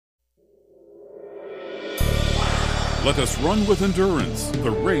Let us run with endurance the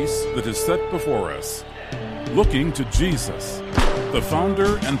race that is set before us, looking to Jesus, the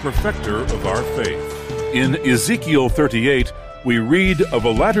founder and perfecter of our faith. In Ezekiel 38, we read of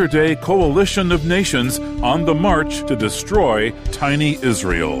a latter-day coalition of nations on the march to destroy tiny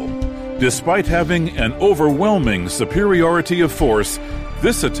Israel. Despite having an overwhelming superiority of force,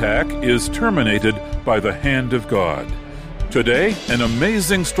 this attack is terminated by the hand of God. Today, an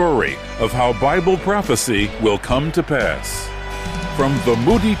amazing story of how Bible prophecy will come to pass. From the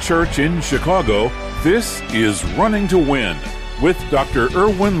Moody Church in Chicago, this is Running to Win with Dr.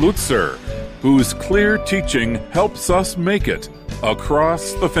 Erwin Lutzer, whose clear teaching helps us make it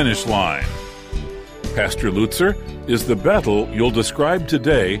across the finish line. Pastor Lutzer, is the battle you'll describe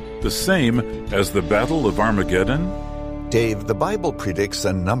today the same as the Battle of Armageddon? Dave, the Bible predicts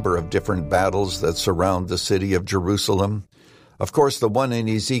a number of different battles that surround the city of Jerusalem. Of course, the one in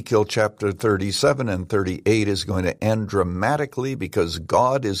Ezekiel chapter 37 and 38 is going to end dramatically because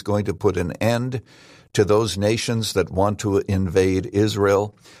God is going to put an end to those nations that want to invade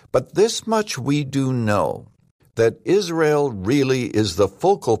Israel. But this much we do know, that Israel really is the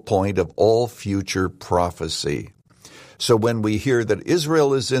focal point of all future prophecy. So when we hear that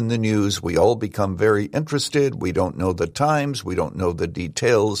Israel is in the news, we all become very interested. We don't know the times, we don't know the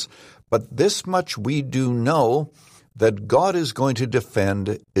details, but this much we do know, that God is going to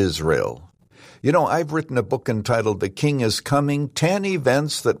defend Israel. You know, I've written a book entitled The King is Coming, 10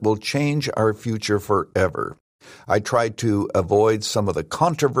 Events That Will Change Our Future Forever. I tried to avoid some of the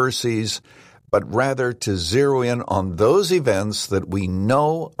controversies, but rather to zero in on those events that we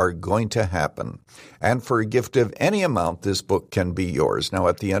know are going to happen. And for a gift of any amount, this book can be yours. Now,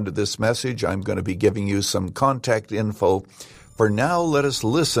 at the end of this message, I'm going to be giving you some contact info. For now, let us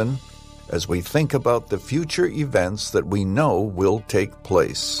listen as we think about the future events that we know will take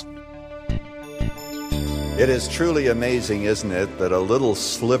place. It is truly amazing, isn't it, that a little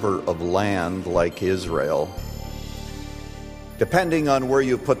sliver of land like Israel, depending on where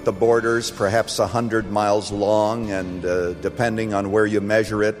you put the borders, perhaps 100 miles long, and depending on where you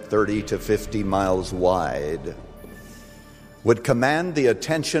measure it, 30 to 50 miles wide, would command the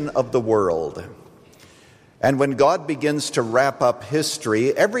attention of the world. And when God begins to wrap up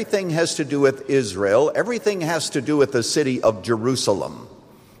history, everything has to do with Israel. Everything has to do with the city of Jerusalem,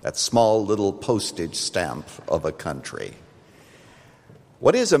 that small little postage stamp of a country.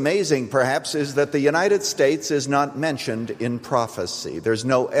 What is amazing, perhaps, is that the United States is not mentioned in prophecy. There's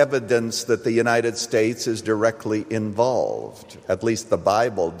no evidence that the United States is directly involved. At least the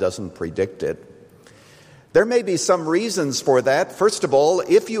Bible doesn't predict it. There may be some reasons for that. First of all,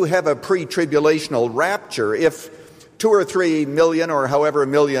 if you have a pre-tribulational rapture, if 2 or 3 million or however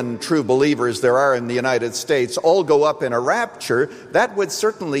million true believers there are in the United States all go up in a rapture, that would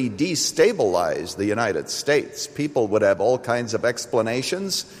certainly destabilize the United States. People would have all kinds of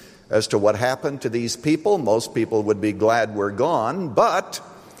explanations as to what happened to these people. Most people would be glad we're gone, but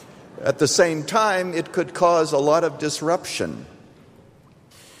at the same time, it could cause a lot of disruption.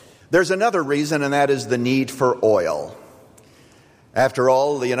 There's another reason, and that is the need for oil. After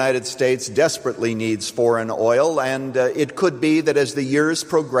all, the United States desperately needs foreign oil, and it could be that as the years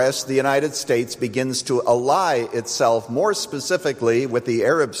progress, the United States begins to ally itself more specifically with the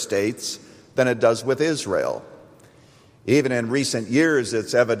Arab states than it does with Israel. Even in recent years,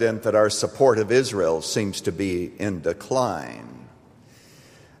 it's evident that our support of Israel seems to be in decline.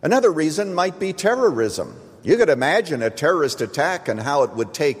 Another reason might be terrorism. You could imagine a terrorist attack and how it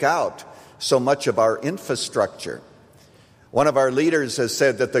would take out so much of our infrastructure. One of our leaders has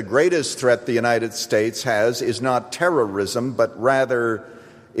said that the greatest threat the United States has is not terrorism, but rather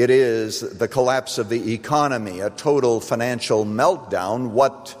it is the collapse of the economy, a total financial meltdown,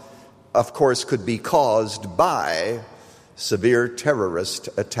 what, of course, could be caused by severe terrorist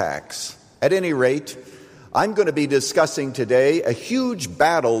attacks. At any rate, I'm going to be discussing today a huge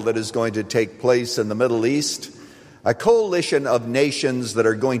battle that is going to take place in the Middle East, a coalition of nations that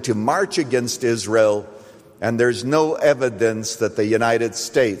are going to march against Israel, and there's no evidence that the United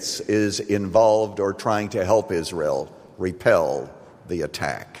States is involved or trying to help Israel repel the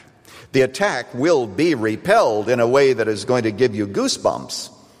attack. The attack will be repelled in a way that is going to give you goosebumps,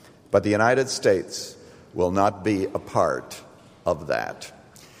 but the United States will not be a part of that.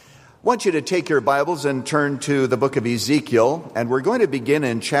 I want you to take your Bibles and turn to the book of Ezekiel, and we're going to begin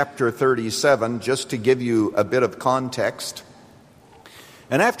in chapter 37 just to give you a bit of context.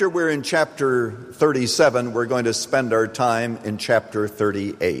 And after we're in chapter 37, we're going to spend our time in chapter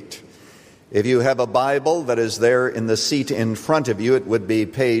 38. If you have a Bible that is there in the seat in front of you, it would be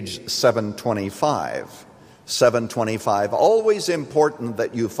page 725. 725. Always important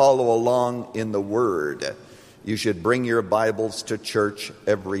that you follow along in the Word. you should bring your Bibles to church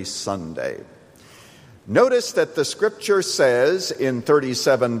every Sunday. Notice that the scripture says in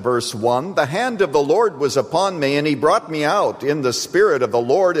 37 verse 1, "The hand of the Lord was upon me, and he brought me out in the spirit of the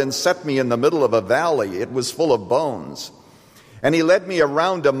Lord and set me in the middle of a valley. It was full of bones. And he led me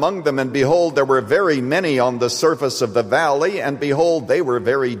around among them, and behold, there were very many on the surface of the valley, and behold, they were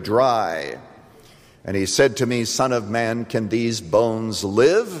very dry. And he said to me, Son of man, can these bones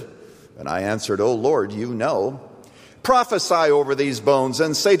live? And I answered, O Lord, you know. Prophesy over these bones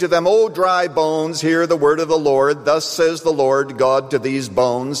and say to them, O dry bones, hear the word of the Lord. Thus says the Lord God to these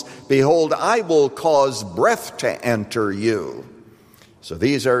bones, Behold, I will cause breath to enter you." So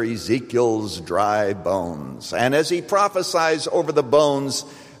these are Ezekiel's dry bones. And as he prophesies over the bones,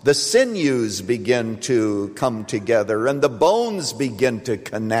 the sinews begin to come together and the bones begin to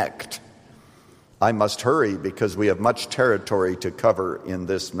connect. I must hurry because we have much territory to cover in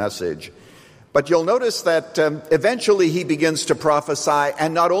this message. But you'll notice that eventually he begins to prophesy,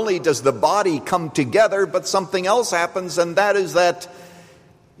 and not only does the body come together, but something else happens, and that is that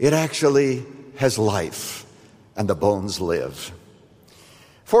it actually has life, and the bones live.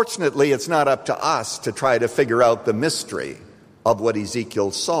 Fortunately, it's not up to us to try to figure out the mystery of what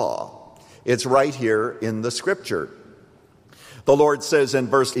Ezekiel saw. It's right here in the scripture. The Lord says in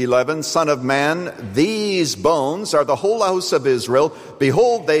verse 11, "Son of man, these bones are the whole house of Israel.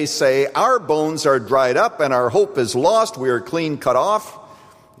 Behold, they say, our bones are dried up and our hope is lost. We are clean cut off."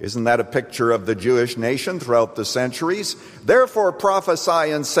 Isn't that a picture of the Jewish nation throughout the centuries? "Therefore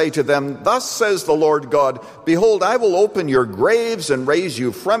prophesy and say to them, Thus says the Lord God, Behold, I will open your graves and raise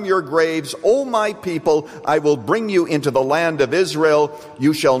you from your graves. O my people, I will bring you into the land of Israel.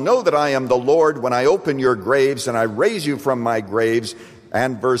 You shall know that I am the Lord when I open your graves and I raise you from my graves."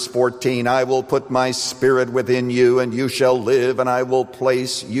 And verse 14, "I will put my spirit within you and you shall live, and I will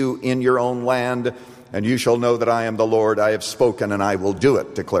place you in your own land. And you shall know that I am the Lord. I have spoken and I will do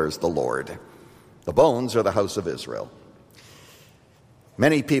it, declares the Lord." The bones are the house of Israel.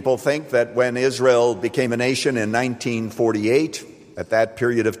 Many people think that when Israel became a nation in 1948, at that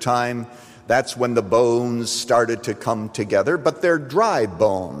period of time, that's when the bones started to come together, but they're dry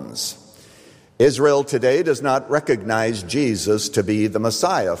bones. Israel today does not recognize Jesus to be the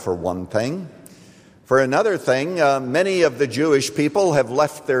Messiah, for one thing. For another thing, many of the Jewish people have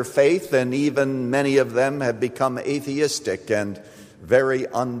left their faith, and even many of them have become atheistic and very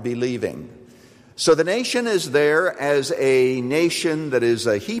unbelieving. So the nation is there as a nation that is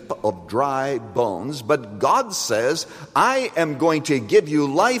a heap of dry bones, but God says, "I am going to give you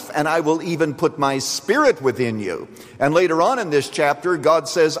life, and I will even put my spirit within you." And later on in this chapter, God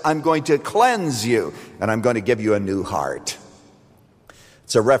says, "I'm going to cleanse you, and I'm going to give you a new heart."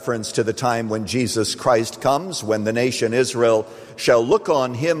 It's a reference to the time when Jesus Christ comes, when the nation Israel shall look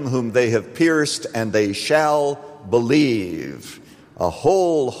on him whom they have pierced, and they shall believe. A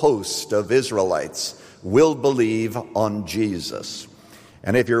whole host of Israelites will believe on Jesus.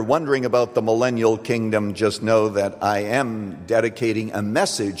 And if you're wondering about the millennial kingdom, just know that I am dedicating a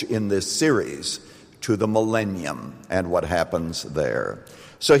message in this series to the millennium and what happens there.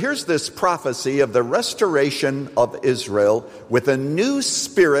 So here's this prophecy of the restoration of Israel with a new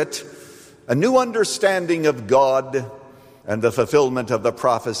spirit, a new understanding of God, and the fulfillment of the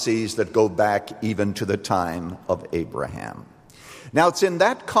prophecies that go back even to the time of Abraham. Now, it's in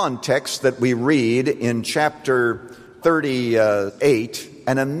that context that we read in chapter 38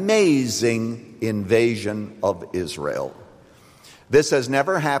 an amazing invasion of Israel. This has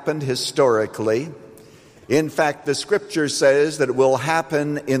never happened historically. In fact, the scripture says that it will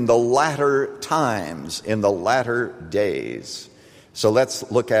happen in the latter times, in the latter days. So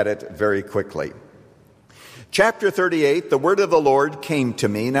let's look at it very quickly. Chapter 38, the word of the Lord came to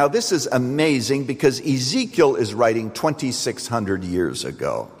me. Now this is amazing because Ezekiel is writing 2,600 years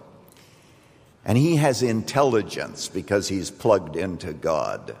ago. And he has intelligence because he's plugged into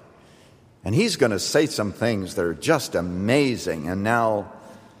God. And he's going to say some things that are just amazing. And now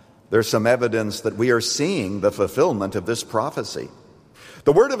there's some evidence that we are seeing the fulfillment of this prophecy.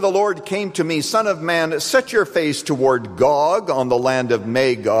 The word of the Lord came to me, "Son of man, set your face toward Gog on the land of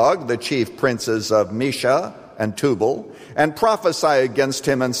Magog, the chief princes of Mesha and Tubal, and prophesy against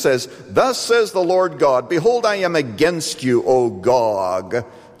him and says, Thus says the Lord God, Behold, I am against you, O Gog,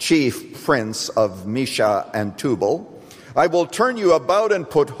 chief prince of Mesha and Tubal. I will turn you about and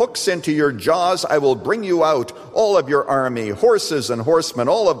put hooks into your jaws. I will bring you out, all of your army, horses and horsemen,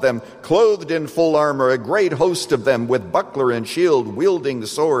 all of them clothed in full armor, a great host of them with buckler and shield, wielding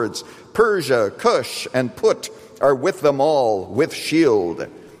swords. Persia, Cush, and Put are with them all, with shield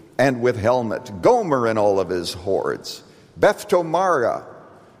and with helmet. Gomer and all of his hordes. Beth Tomara,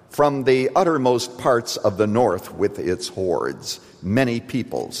 from the uttermost parts of the north with its hordes. Many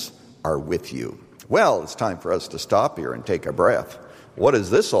peoples are with you. Well, it's time for us to stop here and take a breath. What is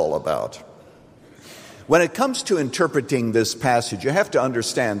this all about? When it comes to interpreting this passage, you have to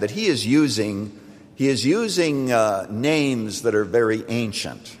understand that he is using names that are very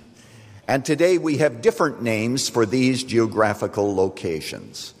ancient. And today we have different names for these geographical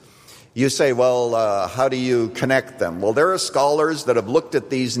locations. You say, well, how do you connect them? Well, there are scholars that have looked at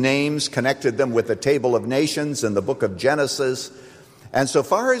these names, connected them with the Table of Nations in the book of Genesis. And so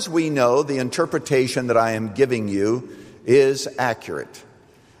far as we know, the interpretation that I am giving you is accurate.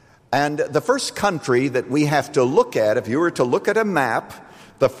 And the first country that we have to look at, if you were to look at a map,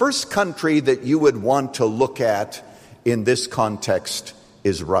 the first country that you would want to look at in this context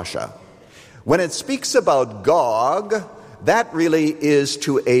is Russia. When it speaks about Gog, that really is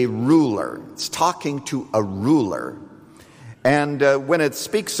to a ruler. It's talking to a ruler. And when it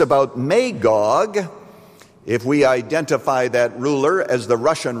speaks about Magog, if we identify that ruler as the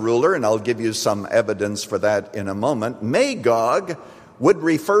Russian ruler, and I'll give you some evidence for that in a moment, Magog would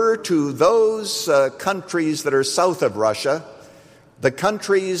refer to those countries that are south of Russia, the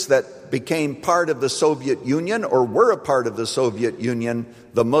countries that became part of the Soviet Union or were a part of the Soviet Union,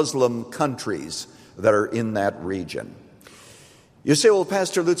 the Muslim countries that are in that region. You say, well,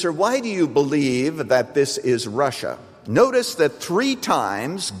 Pastor Lutzer, why do you believe that this is Russia? Notice that 3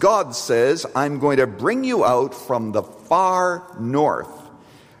 times God says, I'm going to bring you out from the far north.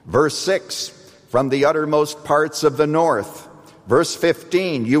 Verse 6, from the uttermost parts of the north. Verse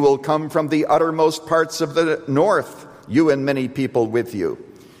 15, you will come from the uttermost parts of the north, you and many people with you.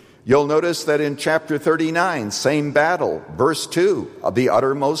 You'll notice that in chapter 39, same battle. Verse 2, of the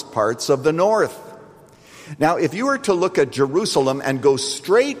uttermost parts of the north. Now, if you were to look at Jerusalem and go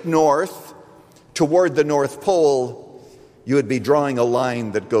straight north toward the North Pole, you would be drawing a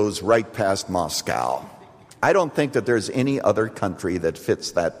line that goes right past Moscow. I don't think that there's any other country that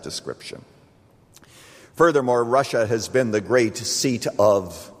fits that description. Furthermore, Russia has been the great seat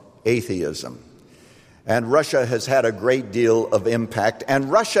of atheism. And Russia has had a great deal of impact. And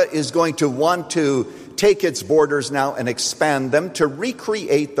Russia is going to want to take its borders now and expand them to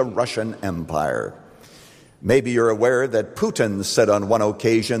recreate the Russian Empire. Maybe you're aware that Putin said on one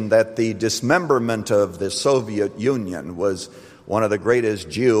occasion that the dismemberment of the Soviet Union was one of the greatest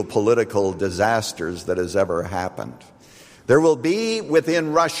geopolitical disasters that has ever happened. There will be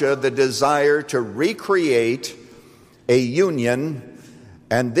within Russia the desire to recreate a union,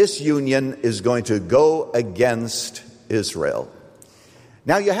 and this union is going to go against Israel.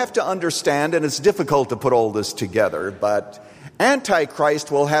 Now you have to understand, and it's difficult to put all this together, but Antichrist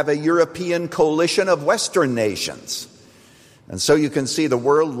will have a European coalition of Western nations. And so you can see the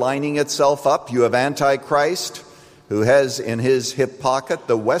world lining itself up. You have Antichrist, who has in his hip pocket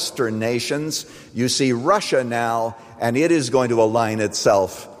the Western nations. You see Russia now, and it is going to align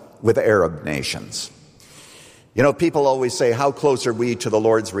itself with Arab nations. You know, people always say, how close are we to the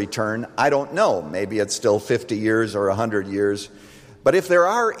Lord's return? I don't know. Maybe it's still 50 years or 100 years. But if there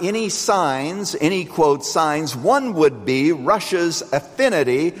are any signs, any quote signs, one would be Russia's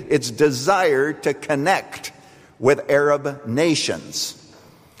affinity, its desire to connect with Arab nations.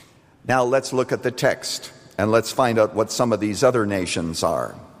 Now let's look at the text and let's find out what some of these other nations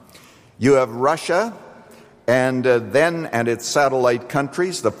are. You have Russia and its satellite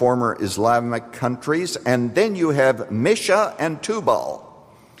countries, the former Islamic countries, and then you have Misha and Tubal.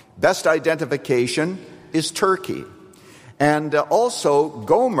 Best identification is Turkey. And also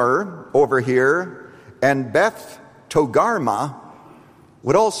Gomer over here and Beth Togarmah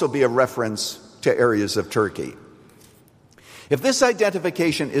would also be a reference to areas of Turkey. If this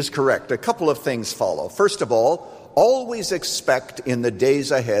identification is correct, a couple of things follow. First of all, always expect in the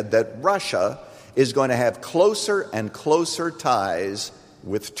days ahead that Russia is going to have closer and closer ties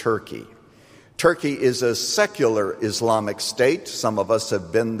with Turkey. Turkey is a secular Islamic state. Some of us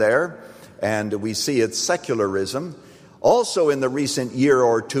have been there, and we see its secularism. Also, in the recent year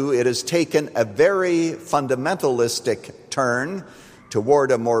or two, it has taken a very fundamentalistic turn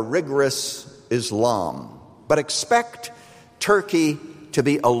toward a more rigorous Islam. But expect Turkey to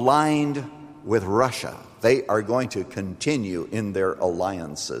be aligned with Russia. They are going to continue in their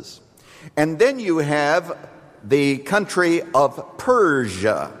alliances. And then you have the country of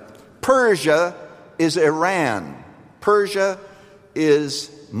Persia. Persia is Iran. Persia is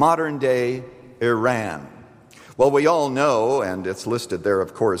modern-day Iran. Well, we all know, and it's listed there,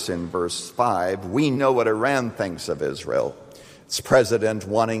 of course, in verse 5, we know what Iran thinks of Israel. Its president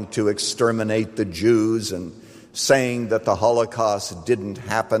wanting to exterminate the Jews and saying that the Holocaust didn't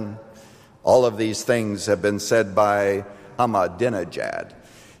happen. All of these things have been said by Ahmadinejad.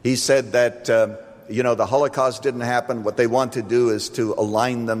 He said that, the Holocaust didn't happen. What they want to do is to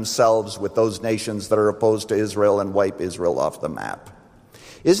align themselves with those nations that are opposed to Israel and wipe Israel off the map.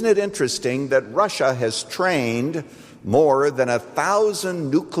 Isn't it interesting that Russia has trained more than 1,000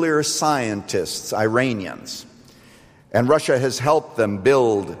 nuclear scientists, Iranians, and Russia has helped them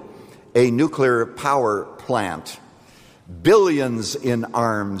build a nuclear power plant, billions in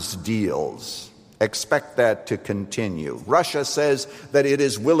arms deals. Expect that to continue. Russia says that it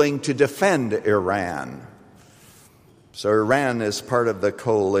is willing to defend Iran. So Iran is part of the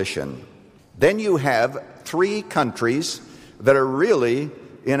coalition. Then you have 3 countries that are really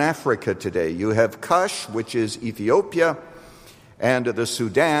in Africa today. You have Kush, which is Ethiopia, and the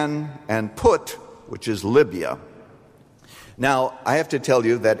Sudan, and Put, which is Libya. Now, I have to tell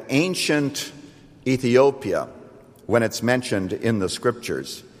you that ancient Ethiopia, when it's mentioned in the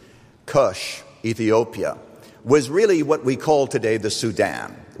scriptures, Kush, Ethiopia, was really what we call today the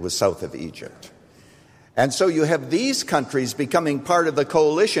Sudan. It was south of Egypt. And so you have these countries becoming part of the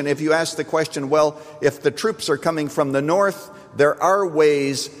coalition. If you ask the question, well, if the troops are coming from the north, there are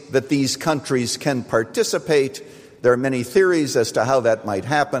ways that these countries can participate. There are many theories as to how that might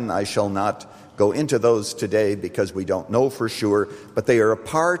happen. I shall not go into those today because we don't know for sure, but they are a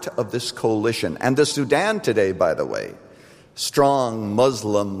part of this coalition. And the Sudan today, by the way, strong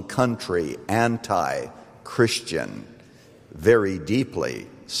Muslim country, anti-Christian, very deeply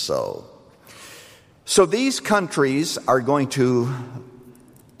so. So these countries are going to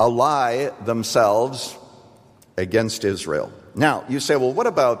ally themselves against Israel. Now, you say, well, what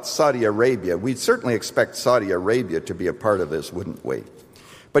about Saudi Arabia? We'd certainly expect Saudi Arabia to be a part of this, wouldn't we?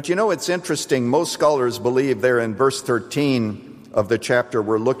 But it's interesting. Most scholars believe there in verse 13 of the chapter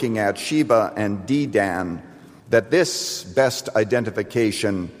we're looking at, Sheba and Dedan, that this best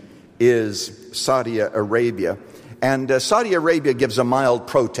identification is Saudi Arabia. And Saudi Arabia gives a mild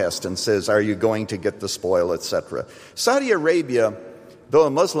protest and says, are you going to get the spoil, etc. Saudi Arabia, though a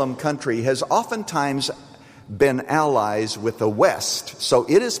Muslim country, has oftentimes been allies with the West. So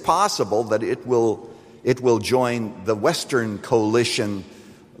it is possible that it will join the Western coalition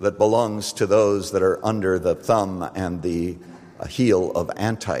that belongs to those that are under the thumb and the heel of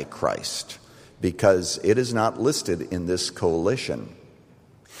Antichrist, because it is not listed in this coalition.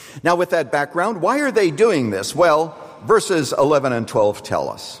 Now, with that background, why are they doing this? Well, verses 11 and 12 tell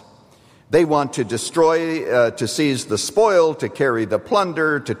us. They want to destroy, to seize the spoil, to carry the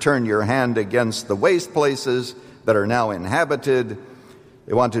plunder, to turn your hand against the waste places that are now inhabited.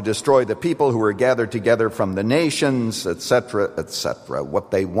 They want to destroy the people who are gathered together from the nations, etc., etc.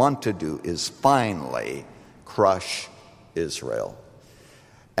 What they want to do is finally crush Israel.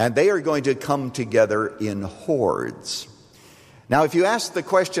 And they are going to come together in hordes. Now, if you ask the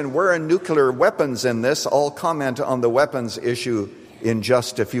question, where are nuclear weapons in this? I'll comment on the weapons issue in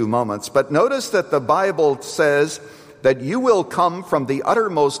just a few moments. But notice that the Bible says that you will come from the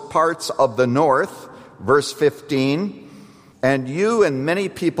uttermost parts of the north, verse 15, and you and many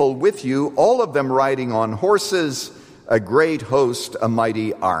people with you, all of them riding on horses, a great host, a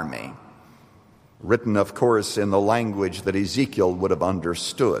mighty army. Written, of course, in the language that Ezekiel would have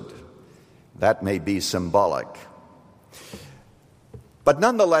understood. That may be symbolic. But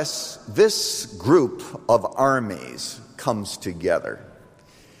nonetheless, this group of armies comes together.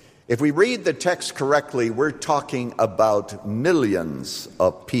 If we read the text correctly, we're talking about millions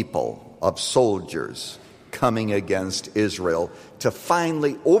of people, of soldiers, coming against Israel to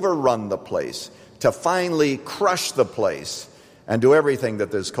finally overrun the place, to finally crush the place, and do everything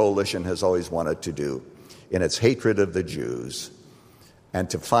that this coalition has always wanted to do in its hatred of the Jews, and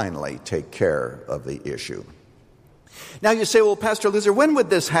to finally take care of the issue. Now you say, well, Pastor Loser, when would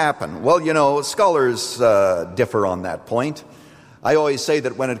this happen? Well, scholars differ on that point. I always say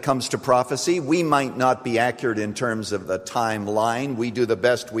that when it comes to prophecy, we might not be accurate in terms of the timeline. We do the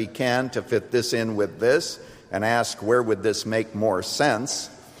best we can to fit this in with this and ask where would this make more sense.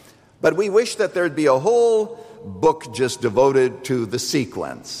 But we wish that there'd be a whole book just devoted to the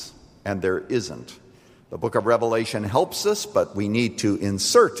sequence, and there isn't. The book of Revelation helps us, but we need to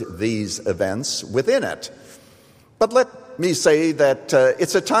insert these events within it. But let me say that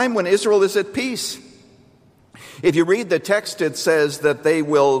it's a time when Israel is at peace. If you read the text, it says that they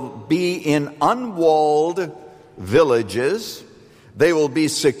will be in unwalled villages. They will be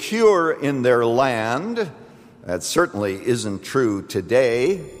secure in their land. That certainly isn't true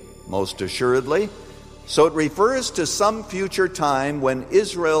today, most assuredly. So it refers to some future time when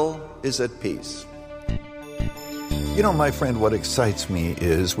Israel is at peace. My friend, what excites me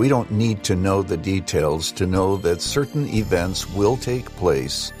is we don't need to know the details to know that certain events will take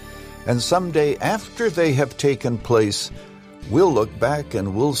place. And someday after they have taken place, we'll look back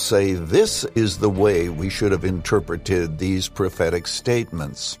and we'll say this is the way we should have interpreted these prophetic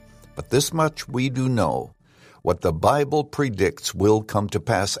statements. But this much we do know. What the Bible predicts will come to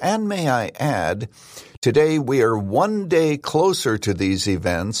pass. And may I add, today we are one day closer to these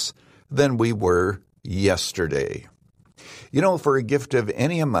events than we were yesterday. You know, for a gift of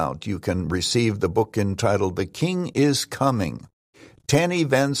any amount, you can receive the book entitled The King is Coming, 10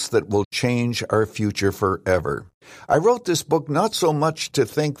 Events That Will Change Our Future Forever. I wrote this book not so much to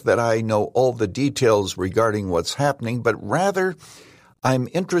think that I know all the details regarding what's happening, but rather I'm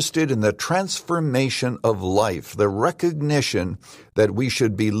interested in the transformation of life, the recognition that we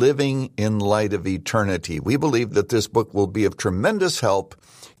should be living in light of eternity. We believe that this book will be of tremendous help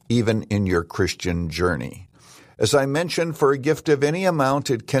even in your Christian journey. As I mentioned, for a gift of any amount,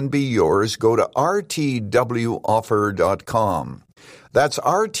 it can be yours. Go to rtwoffer.com. That's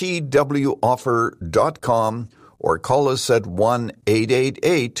rtwoffer.com, or call us at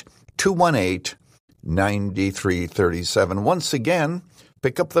 1-888-218-9337. Once again,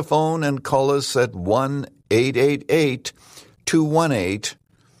 pick up the phone and call us at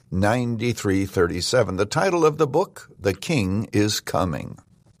 1-888-218-9337. The title of the book, The King is Coming.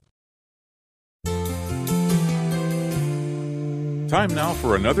 Time now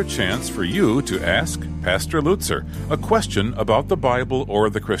for another chance for you to ask Pastor Lutzer a question about the Bible or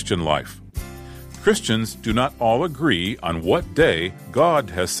the Christian life. Christians do not all agree on what day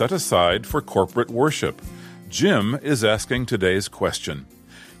God has set aside for corporate worship. Jim is asking today's question.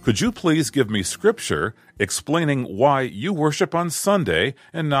 Could you please give me scripture explaining why you worship on Sunday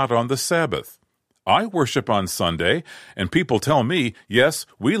and not on the Sabbath? I worship on Sunday, and people tell me, yes,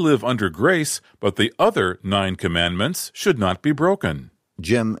 we live under grace, but the other 9 commandments should not be broken.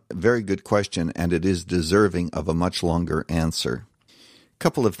 Jim, very good question, and it is deserving of a much longer answer.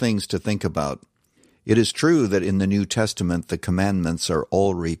 Couple of things to think about. It is true that in the New Testament the commandments are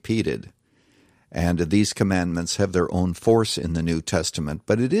all repeated, and these commandments have their own force in the New Testament,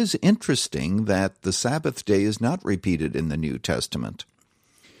 but it is interesting that the Sabbath day is not repeated in the New Testament.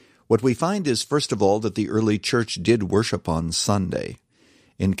 What we find is, first of all, that the early church did worship on Sunday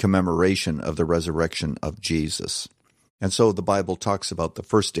in commemoration of the resurrection of Jesus. And so the Bible talks about the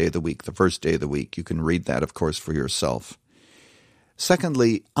first day of the week, the first day of the week. You can read that, of course, for yourself.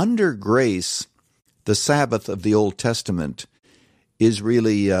 Secondly, under grace, the Sabbath of the Old Testament is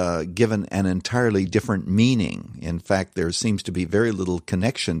really given an entirely different meaning. In fact, there seems to be very little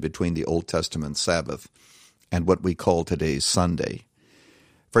connection between the Old Testament Sabbath and what we call today's Sunday.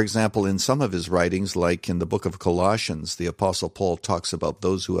 For example, in some of his writings, like in the book of Colossians, the Apostle Paul talks about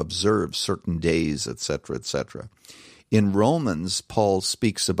those who observe certain days, etc., etc. In Romans, Paul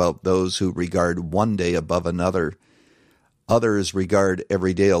speaks about those who regard one day above another. Others regard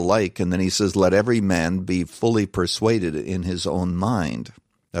every day alike, and then he says, let every man be fully persuaded in his own mind.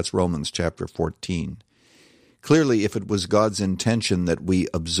 That's Romans chapter 14. Clearly, if it was God's intention that we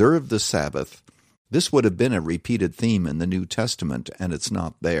observe the Sabbath, this would have been a repeated theme in the New Testament, and it's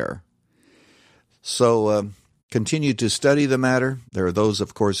not there. So continue to study the matter. There are those,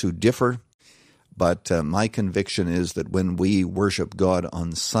 of course, who differ, but my conviction is that when we worship God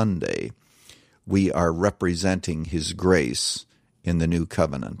on Sunday, we are representing His grace in the new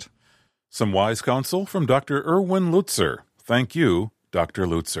covenant. Some wise counsel from Dr. Erwin Lutzer. Thank you, Dr.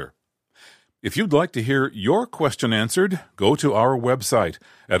 Lutzer. If you'd like to hear your question answered, go to our website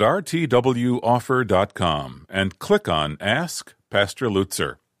at rtwoffer.com and click on Ask Pastor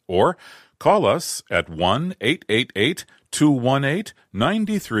Lutzer, or call us at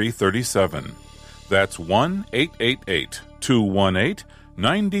 1-888-218-9337. That's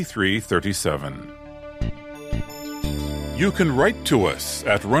 1-888-218-9337. You can write to us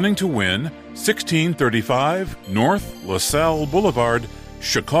at Running to Win, 1635 North LaSalle Boulevard,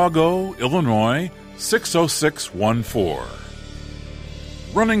 Chicago, Illinois, 60614.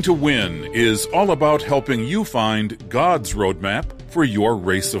 Running to Win is all about helping you find God's roadmap for your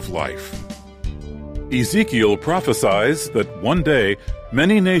race of life. Ezekiel prophesies that one day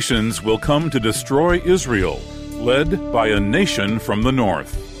many nations will come to destroy Israel, led by a nation from the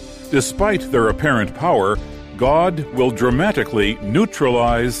north. Despite their apparent power, God will dramatically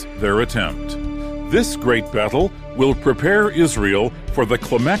neutralize their attempt. This great battle will prepare Israel for the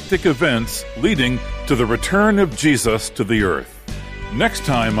climactic events leading to the return of Jesus to the earth. Next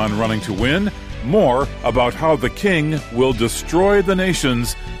time on Running to Win, more about how the King will destroy the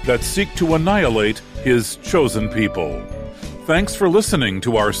nations that seek to annihilate His chosen people. Thanks for listening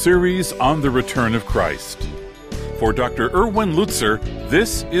to our series on the return of Christ. For Dr. Erwin Lutzer,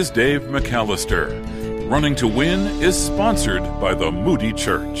 this is Dave McAllister. Running to Win is sponsored by the Moody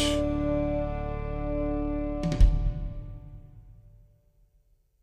Church.